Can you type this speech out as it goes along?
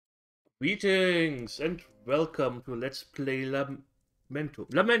Greetings and welcome to Let's Play Lamentum.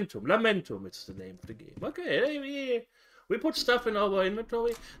 Lamentum, it's the name of the game. Okay, we put stuff in our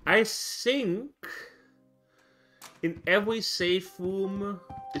inventory. I think in every safe room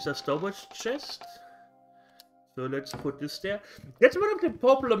is a storage chest. So let's put this there. That's one of the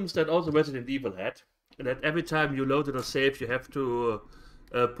problems that also Resident Evil had. That every time you loaded a save, you have to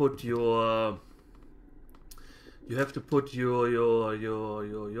put your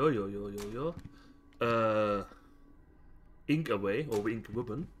ink away, or ink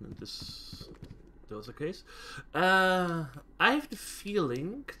ribbon, and this was the case. I have the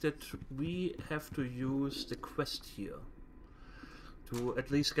feeling that we have to use the quest here to at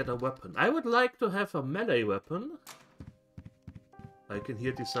least get a weapon. I would like to have a melee weapon. I can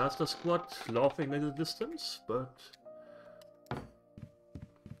hear Disaster Squad laughing in the distance, but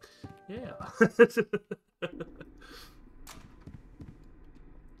yeah.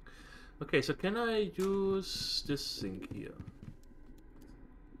 Okay, so can I use this thing here?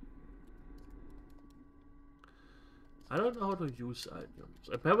 I don't know how to use items.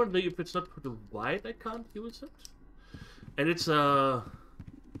 Apparently, if it's not put white, I can't use it. And it's a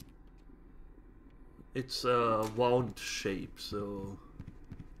round shape, so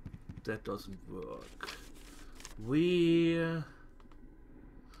that doesn't work. We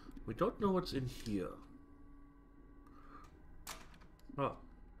don't know what's in here. Oh,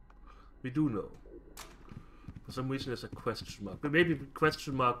 we do know. For some reason, there's a question mark. But maybe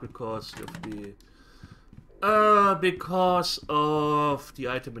question mark because of the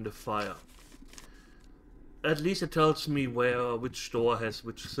item in the fire. At least it tells me which door has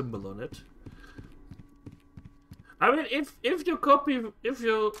which symbol on it. I mean,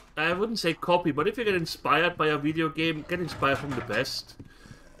 I wouldn't say copy, but if you get inspired by a video game, get inspired from the best.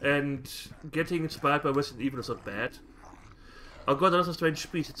 And getting inspired by Resident Evil is not bad. Oh god, that's a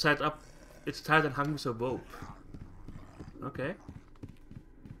strange piece. It's tied and hung with a rope. Okay.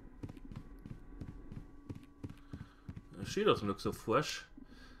 She doesn't look so fresh.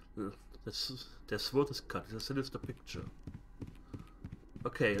 Their throat is cut. It's a sinister picture.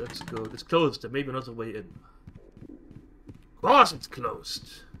 Okay, let's go. It's closed. There may be another way in. Of course it's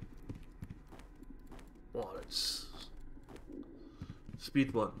closed. Oh, let's...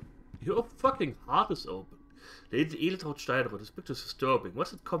 Speed 1. Your fucking heart is open. The Edeltraut Steinerer. This picture is disturbing.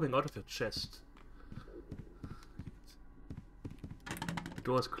 What's it coming out of your chest? The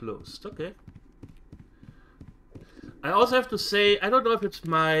door is closed. Okay. I also have to say, I don't know if it's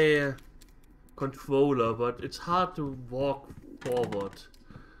my controller, but it's hard to walk forward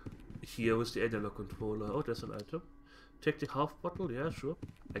here with the analog controller. Oh, there's an item. Take the half bottle, yeah, sure.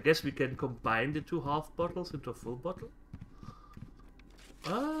 I guess we can combine the two half bottles into a full bottle.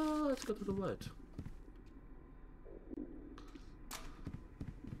 Ah, let's go to the right.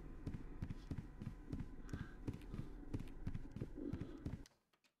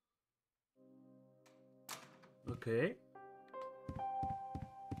 Okay.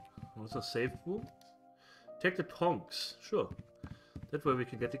 What's a safe room? Take the tongs, sure. That way we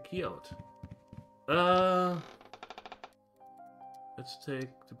can get the key out. Let's take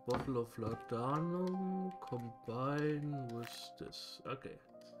the bottle of laudanum, combine with this. Okay.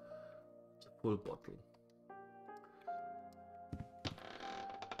 It's a full bottle.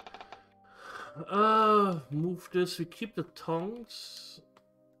 Move this. We keep the tongs.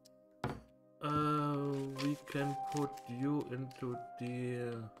 We can put you into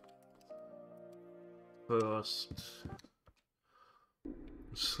the first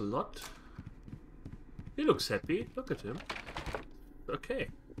slot. He looks happy. Look at him. Okay.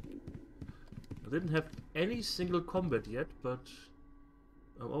 I didn't have any single combat yet, but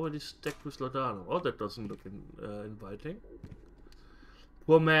I'm already stacked with laudanum. Oh, that doesn't look inviting.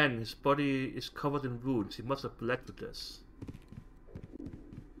 Poor man, his body is covered in wounds. He must have bled to death.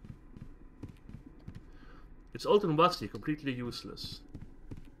 It's old and rusty, completely useless.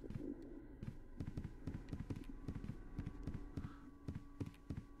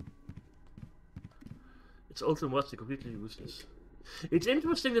 It's old and rusty, completely useless. It's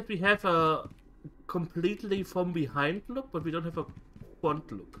interesting that we have a completely from behind look, but we don't have a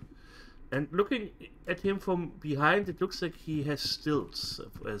front look. And looking at him from behind, it looks like he has stilts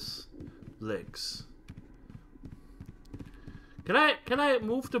as legs. Can I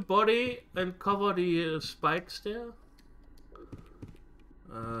move the body and cover the spikes there?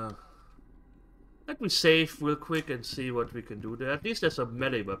 Let me save real quick and see what we can do there. At least there's a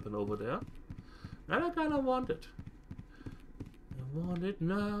melee weapon over there. And I kinda want it. I want it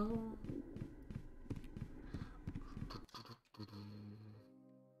now.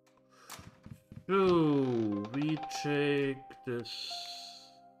 So we take this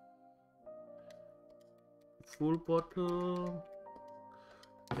full bottle.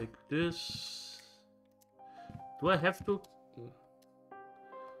 Take this. Do I have to? Oh,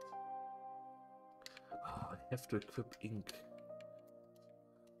 I have to equip ink.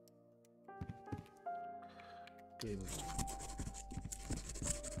 Game.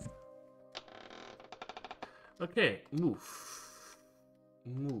 Okay, move.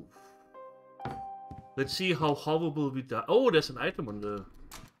 Move. Let's see how horrible we die. Oh, there's an item on the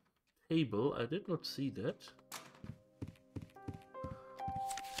table. I did not see that.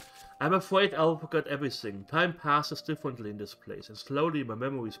 I'm afraid I'll forget everything. Time passes differently in this place, and slowly my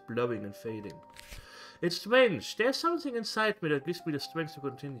memory is blurring and fading. It's strange. There's something inside me that gives me the strength to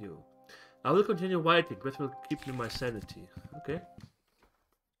continue. I will continue writing, but will keep me my sanity. Okay.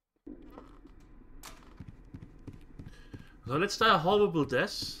 So let's die a horrible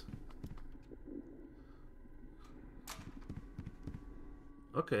death.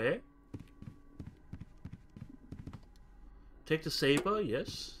 Okay. Take the saber,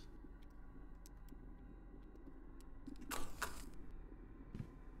 yes.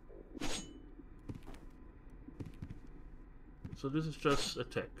 So this is just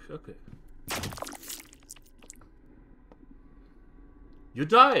attack, okay. You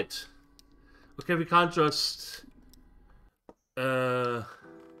died! Okay, we can't just...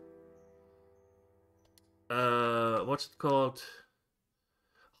 what's it called?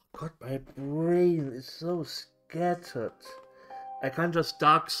 God, my brain is so scattered. I can't just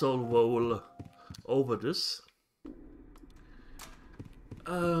Dark Soul roll over this.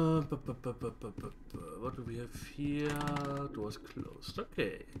 What do we have here? Doors closed.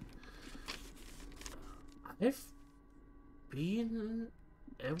 Okay. I've been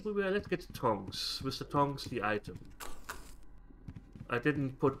everywhere. Let's get the tongs. With the tongs, the item. I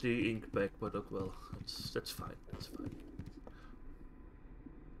didn't put the ink back, but oh well. That's fine. That's fine.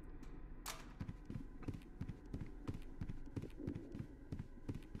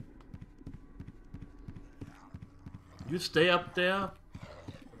 You stay up there.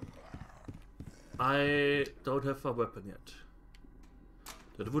 I don't have a weapon yet.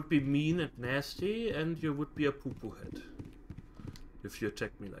 That would be mean and nasty, and you would be a poo-poo head. If you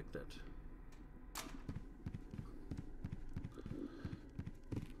attack me like that.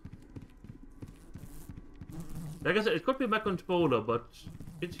 Like I said, it could be my controller, but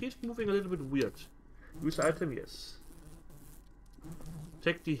it is moving a little bit weird. Use item, yes.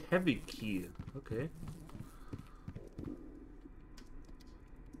 Take the heavy key. Okay.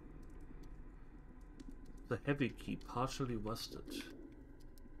 The heavy key, partially rusted.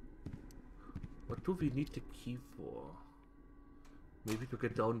 What do we need the key for? Maybe to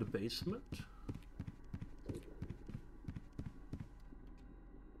get down the basement?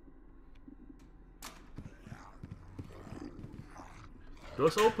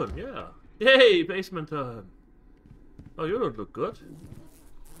 Doors open, yeah. Yay, basement time. Oh, you don't look good.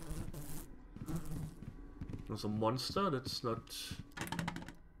 There's a monster that's not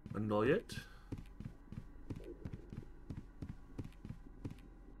annoyed.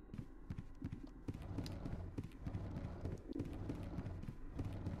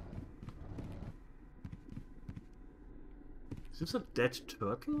 Is this a dead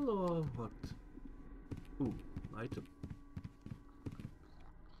turtle or what? Ooh, item.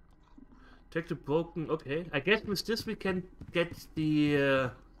 Take the broken. Okay, I guess with this we can get the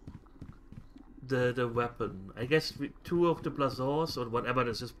weapon. I guess two of the blazons or whatever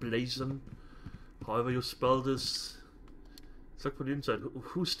this is, blazon. However you spell this. It's like from the inside.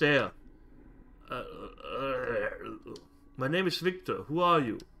 Who's there? My name is Victor. Who are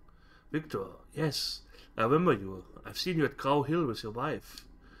you? Victor. Yes, I remember you. I've seen you at Crow Hill with your wife.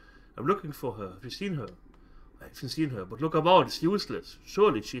 I'm looking for her. Have you seen her? I haven't seen her, but look about. It's useless.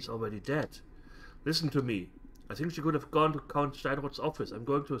 Surely she's already dead. Listen to me. I think she could have gone to Count Steinroth's office. I'm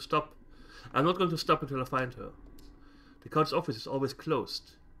not going to stop until I find her. The Count's office is always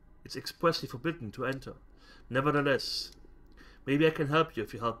closed. It's expressly forbidden to enter. Nevertheless, maybe I can help you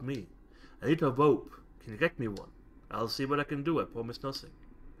if you help me. I need a rope. Can you get me one? I'll see what I can do. I promise nothing.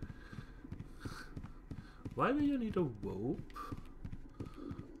 Why do you need a rope?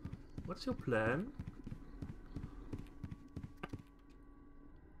 What's your plan?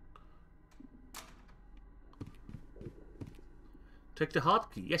 Take the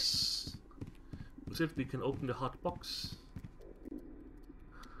heart key. Yes. With it we can open the heart box.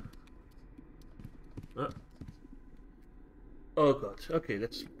 Oh god. Okay,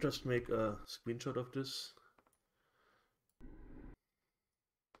 let's just make a screenshot of this.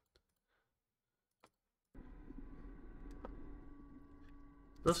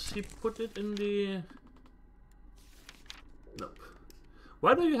 Does he put it in the... Nope.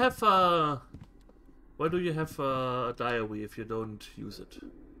 Why do you have Why do you have a diary if you don't use it?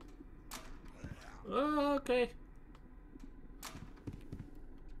 Okay.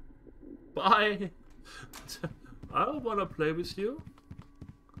 Bye. I don't wanna play with you.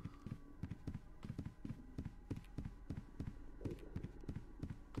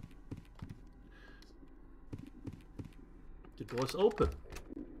 The door's open.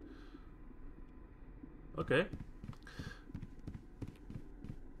 Okay.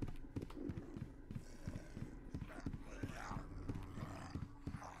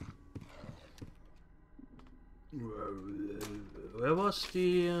 Where was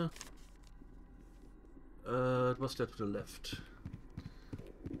the... it was there to the left.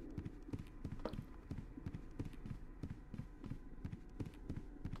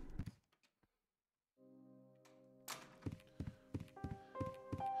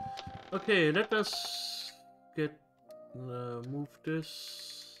 Okay, let us get... move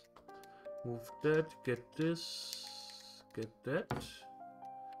this. Move that, get this. Get that.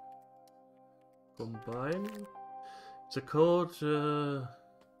 Combine. It's a code...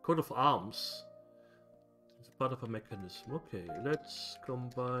 coat of arms. It's part of a mechanism. Okay, let's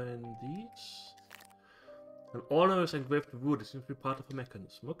combine these. An honor is engraved with wood. It seems to be part of a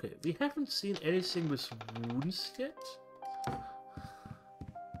mechanism. Okay, we haven't seen anything with runes yet.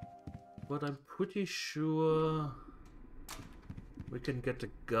 But I'm pretty sure we can get a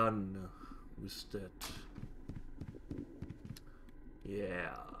gun with that.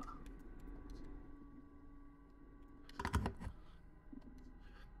 Yeah.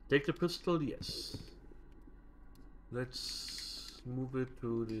 Take the pistol, yes. Let's move it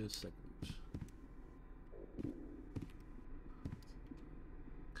to the second.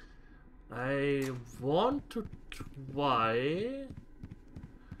 I want to try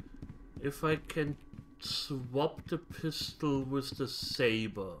if I can swap the pistol with the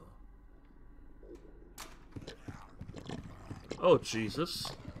saber. Oh,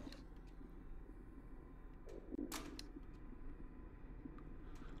 Jesus.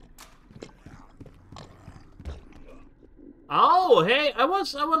 Oh, hey, I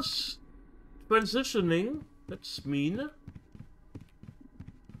was transitioning. That's mean.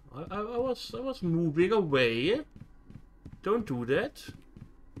 I was moving away. Don't do that.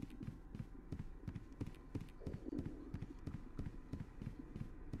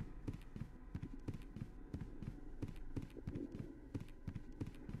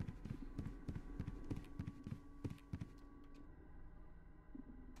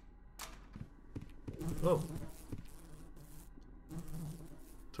 Oh.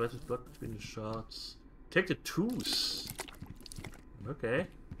 Try to block between the shards. Take the tooth. Okay.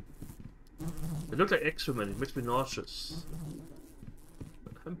 It looks like excrement. It makes me nauseous.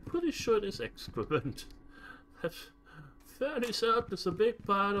 I'm pretty sure it is excrement. I'm fairly certain it's a big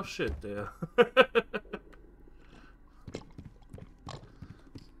pile of shit there.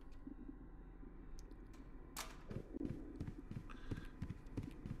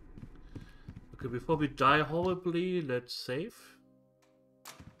 Okay, before we die horribly, let's save.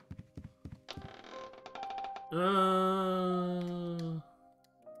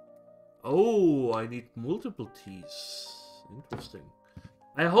 Oh, I need multiple teeth. Interesting.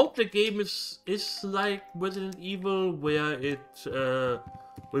 I hope the game is like Resident Evil, where it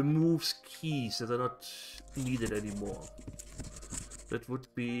removes keys that are not needed anymore. That would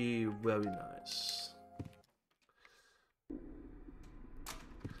be very nice.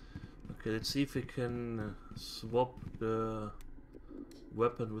 Okay, let's see if we can swap the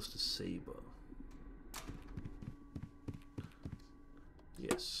weapon with the saber.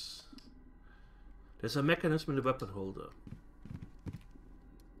 Yes. There's a mechanism in the weapon holder.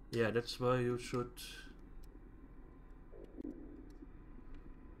 Yeah, that's why you should...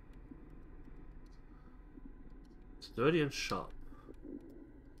 Sturdy and sharp.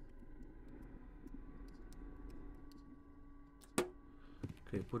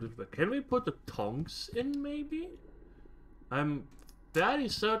 Okay, put it back. Can we put the tongs in, maybe? I'm fairly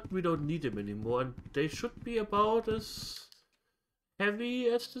certain we don't need them anymore, and they should be about as heavy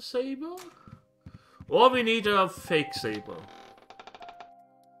as the saber? Or we need a fake saber.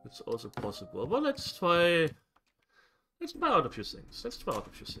 It's also possible. Well, let's try out a few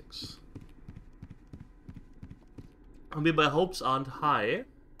things. I mean, my hopes aren't high,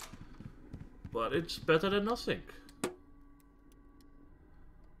 but it's better than nothing.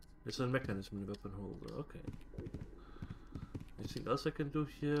 There's a mechanism in the weapon holder. Okay. Anything else I can do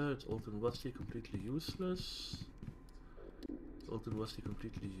here? It's old and rusty, completely useless. It's old and rusty,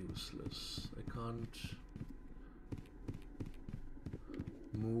 completely useless. I can't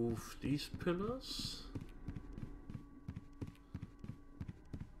move these pillars.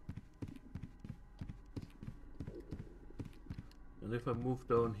 And if I move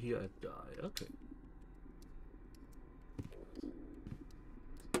down here, I die. Okay.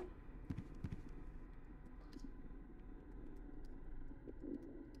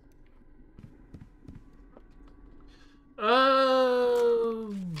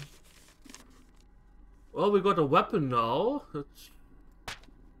 Well, we got a weapon now. That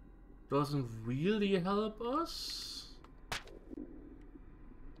doesn't really help us.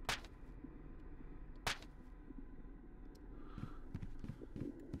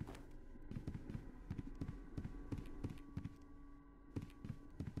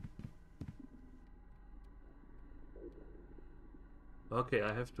 Okay,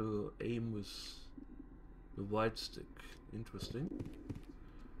 I have to aim with the white stick. Interesting.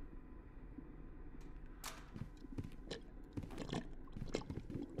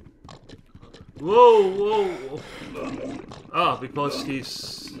 Whoa, whoa! Ah, because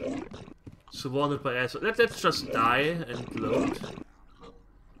he's surrounded by acid. Let's just die and load.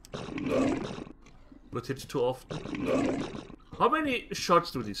 Got hit too often. How many shots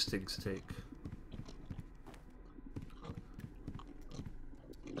do these things take?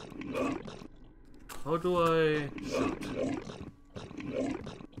 How do I shoot?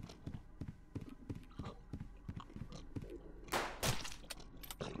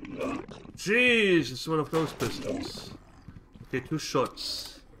 Jeez, it's one of those pistols. Okay, 2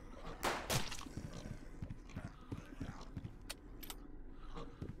 shots.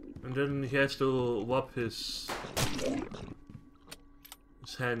 And then he has to whop his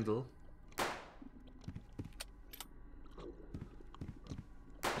handle.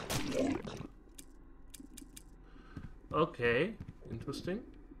 Okay, interesting.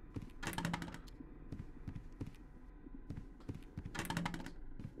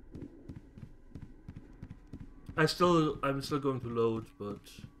 I'm still going to load, but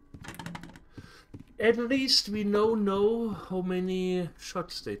at least we know how many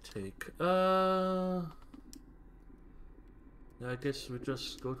shots they take. I guess we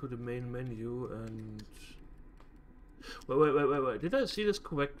just go to the main menu and wait. Did I see this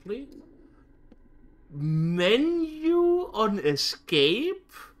correctly? Menu on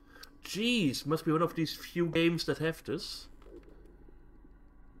escape? Jeez, must be one of these few games that have this.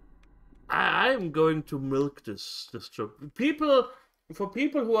 I'm going to milk this job. For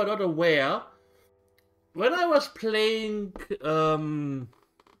people who are not aware, when I was playing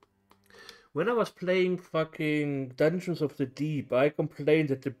fucking Dungeons of the Deep, I complained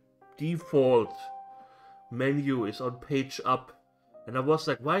that the default menu is on page up, and I was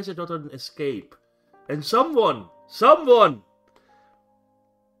like, why is it not on escape? And someone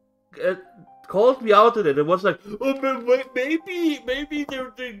called me out on it and was like, oh, but maybe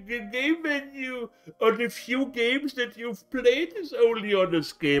the game menu on the few games that you've played is only on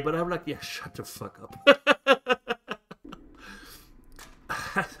escape. And I'm like, yeah, shut the fuck up.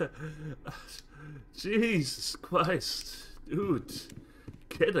 Jesus Christ, dude,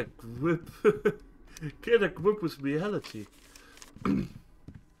 get a grip. Get a grip with reality.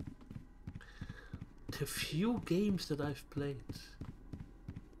 The few games that I've played.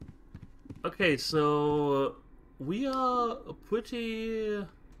 Okay, so we are pretty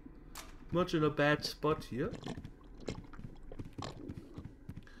much in a bad spot here.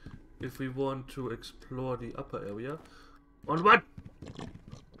 If we want to explore the upper area. On one!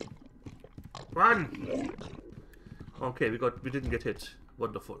 Run! Okay, we didn't get hit.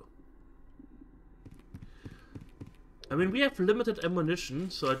 Wonderful. I mean, we have limited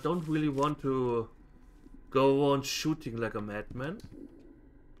ammunition, so I don't really want to go on shooting like a madman.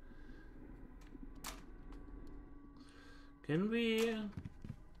 Can we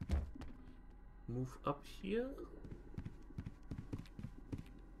move up here?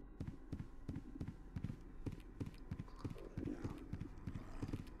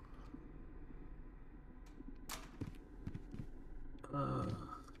 Uh,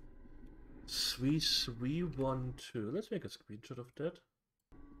 3312. Let's make a screenshot of that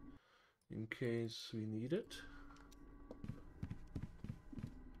in case we need it.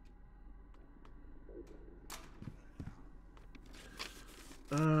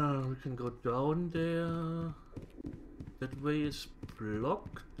 We can go down there. That way is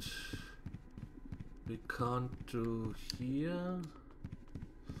blocked. We can't do here.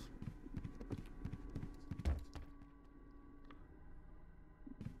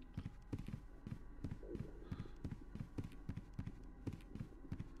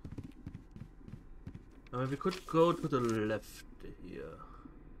 We could go to the left here.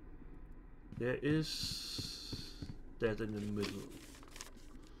 There is that in the middle.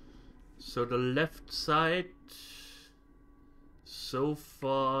 So the left side so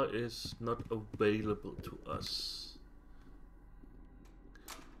far is not available to us.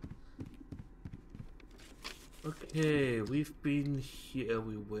 Okay, we've been here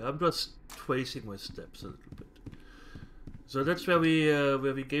everywhere. I'm just tracing my steps a little bit. So that's where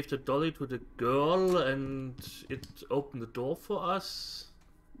we gave the dolly to the girl, and it opened the door for us,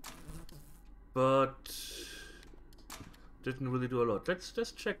 but didn't really do a lot. Let's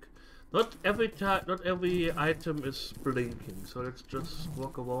just check. Not every item is blinking. So let's just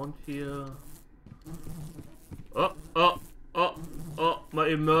walk around here. Oh! My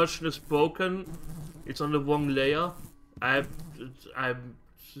immersion is broken. It's on the wrong layer.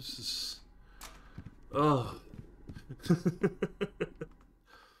 This is. Oh.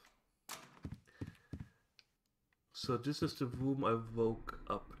 So this is the room I woke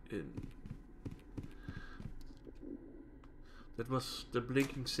up in. That was the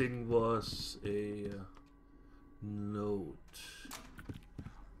blinking thing was a note.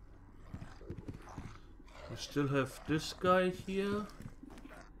 We still have this guy here.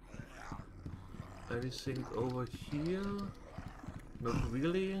 Anything over here? Not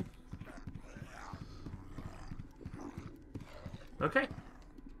really. Okay.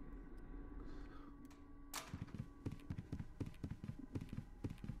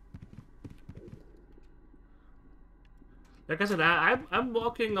 Like I said, I'm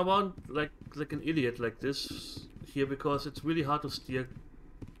walking around like an idiot like this here because it's really hard to steer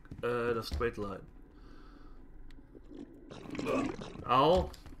the straight line. Ow.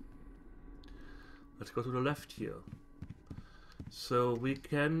 Let's go to the left here. So we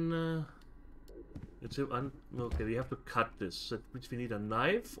can. Okay, we have to cut this. That means we need a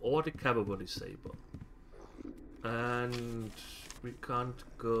knife or the cavalry saber. And we can't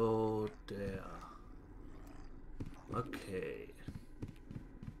go there. Okay.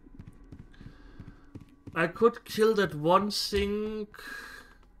 I could kill that one thing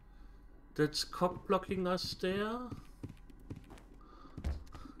that's cock blocking us there.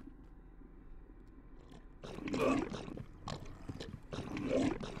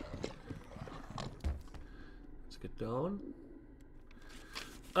 Let's get down.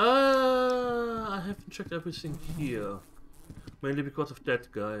 I haven't checked everything here. Mainly because of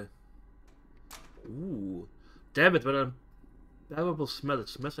that guy. Ooh. Damn it, what a terrible smell. It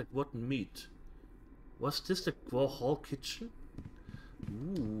smells like rotten meat. Was this the Grow Hall kitchen?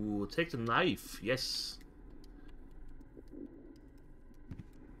 Ooh, take the knife. Yes.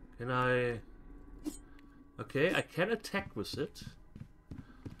 Can I... Okay, I can attack with it.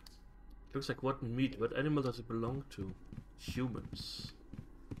 Looks like rotten meat. What animal does it belong to? Humans.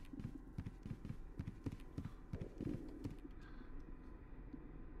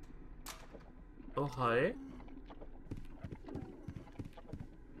 Oh, hi.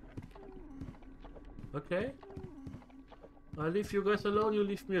 Okay. I leave you guys alone, you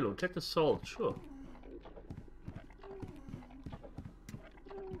leave me alone. Take the salt, sure.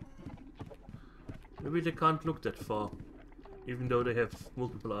 Maybe they can't look that far. Even though they have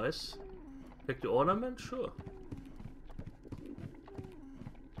multiple eyes. Take the ornament, sure.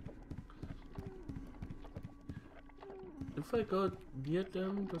 If I go near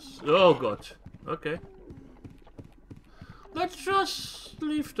them, just... Oh god. Okay. Let's just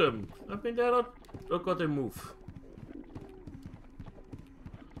leave them. I mean, they're not... Oh god, they move.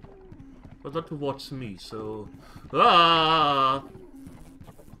 But not towards me, so... Ah!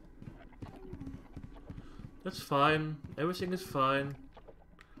 That's fine. Everything is fine.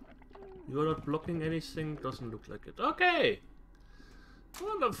 You're not blocking anything. Doesn't look like it. Okay!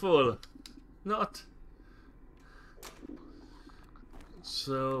 Wonderful! Not...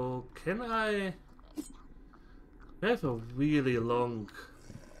 So, can I... I have a really long...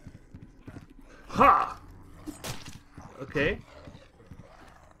 Ha! Okay.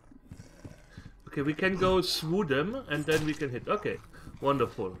 Okay, we can go through them and then we can hit. Okay,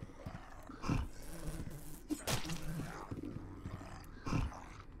 wonderful.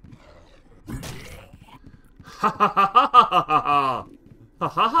 Ha ha ha ha ha ha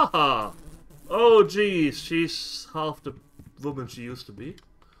ha ha ha! Oh geez, she's half the woman she used to be.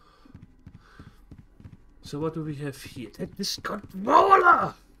 So what do we have here? Take this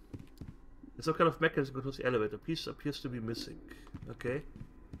controller! There's some kind of mechanism to the elevator. Piece appears to be missing. Okay.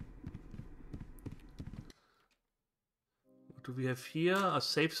 What do we have here? A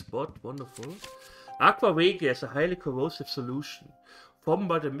safe spot. Wonderful. Aqua Regia is a highly corrosive solution, formed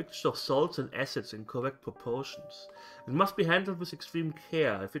by the mixture of salts and acids in correct proportions. It must be handled with extreme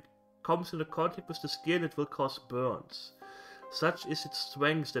care. If it comes into contact with the skin, it will cause burns. Such is its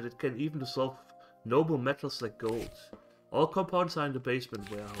strength that it can even dissolve noble metals like gold. All compounds are in the basement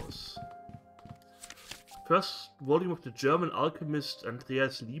warehouse. First volume of the German alchemist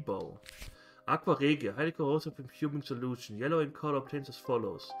Andreas Liebau. Aqua Regia, highly corrosive and fuming solution. Yellow in color, obtains as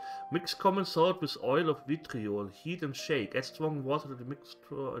follows. Mix common salt with oil of vitriol. Heat and shake. Add strong water to the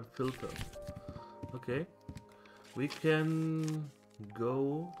mixture and filter. Okay. We can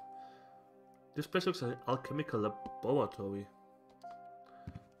go... This place looks like an alchemical laboratory.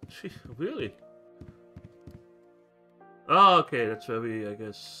 Gee, really? Oh, okay, that's where we, I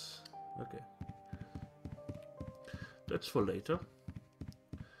guess... Okay. That's for later.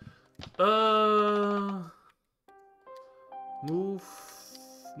 Move,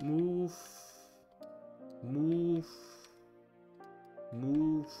 move, move,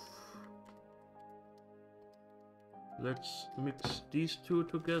 move. Let's mix these two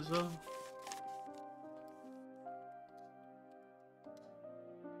together.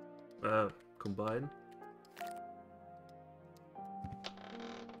 Combine.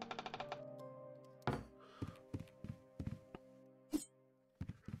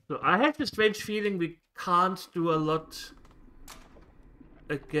 So I have the strange feeling we can't do a lot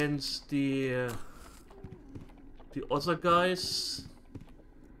against the other guys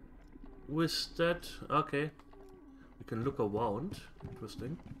with that. Okay, we can look around.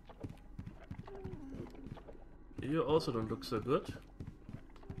 Interesting. You also don't look so good.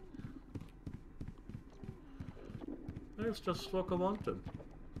 Let's just walk around them.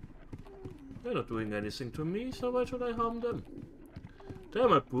 They're not doing anything to me, so why should I harm them? They're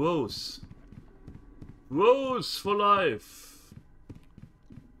my bros. Bros for life.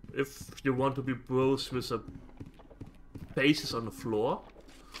 If you want to be bros with a faces on the floor.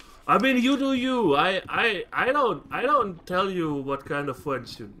 I mean, you do you. I don't tell you what kind of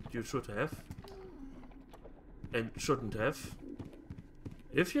friends you should have and shouldn't have.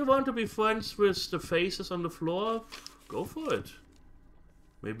 If you want to be friends with the faces on the floor, go for it.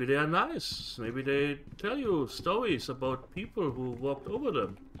 Maybe they are nice. Maybe they tell you stories about people who walked over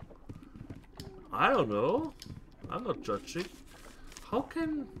them. I don't know. I'm not judging. How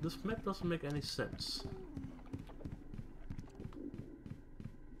can... This map doesn't make any sense.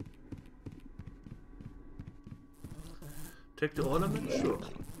 Take the ornament? Sure.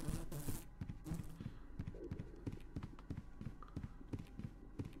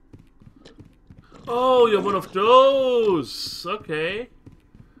 Oh, you're one of those! Okay.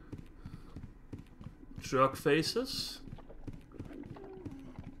 Jerk faces.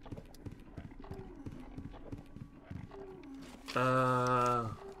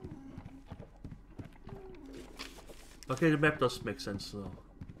 Okay, the map does make sense now.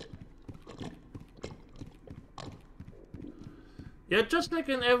 Yeah, just like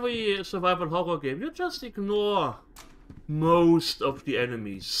in every survival horror game, you just ignore most of the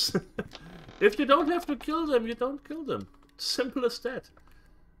enemies. If you don't have to kill them, you don't kill them. Simple as that.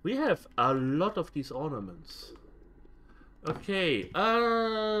 We have a lot of these ornaments. Okay,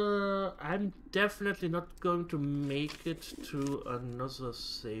 I'm definitely not going to make it to another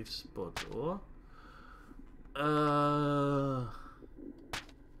safe spot, or?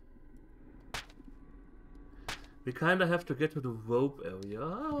 We kind of have to get to the rope area.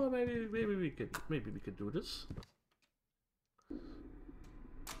 Oh, maybe we can do this.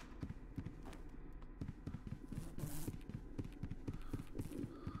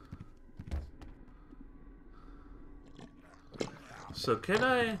 So can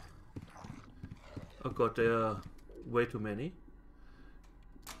I... Oh god, there are way too many.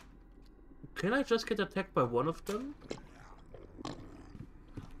 Can I just get attacked by one of them?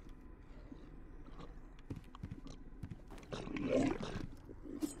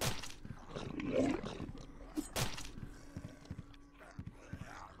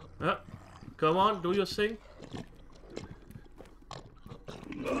 Come on, do your thing.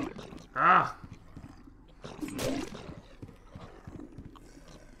 Ah!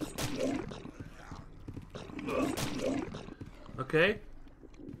 Okay.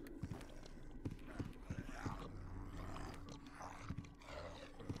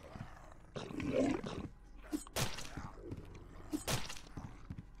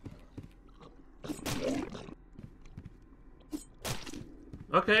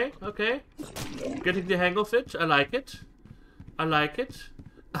 Okay, okay. Getting the hang of it. I like it. I like it.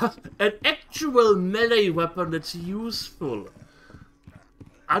 An actual melee weapon that's useful.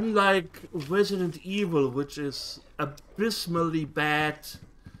 Unlike Resident Evil, which is abysmally bad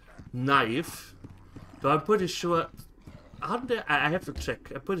knife. Though I'm pretty sure... Aren't there... I have to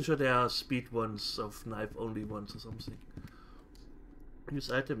check. I'm pretty sure there are speed ones of knife only ones or something.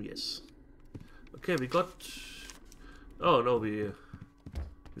 Use item, yes. Okay, we got... Oh no, we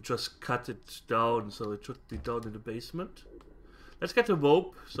just cut it down, so it should be down in the basement. Let's get a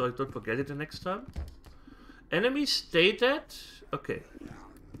rope, so I don't forget it the next time. Enemies stay dead? Okay.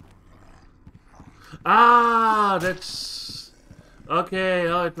 Ah, that's... Okay,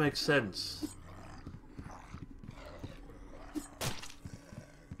 now it makes sense.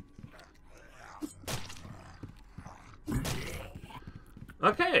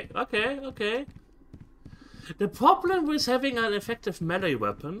 Okay. The problem with having an effective melee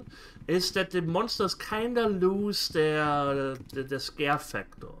weapon is that the monsters kinda lose their scare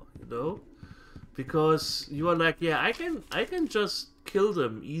factor, you know? Because you are like, yeah, I can just kill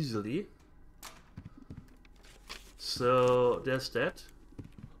them easily. So there's that.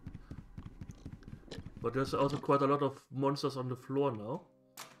 But there's also quite a lot of monsters on the floor now.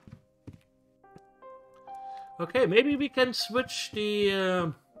 Okay, maybe we can switch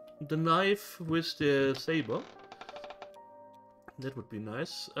the knife with the saber. That would be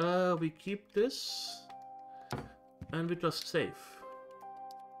nice. We keep this and we just save.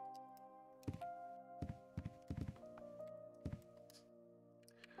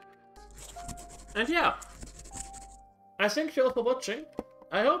 And yeah, I thank you all for watching.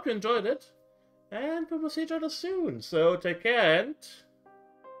 I hope you enjoyed it, and we will see each other soon. So take care and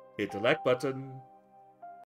hit the like button.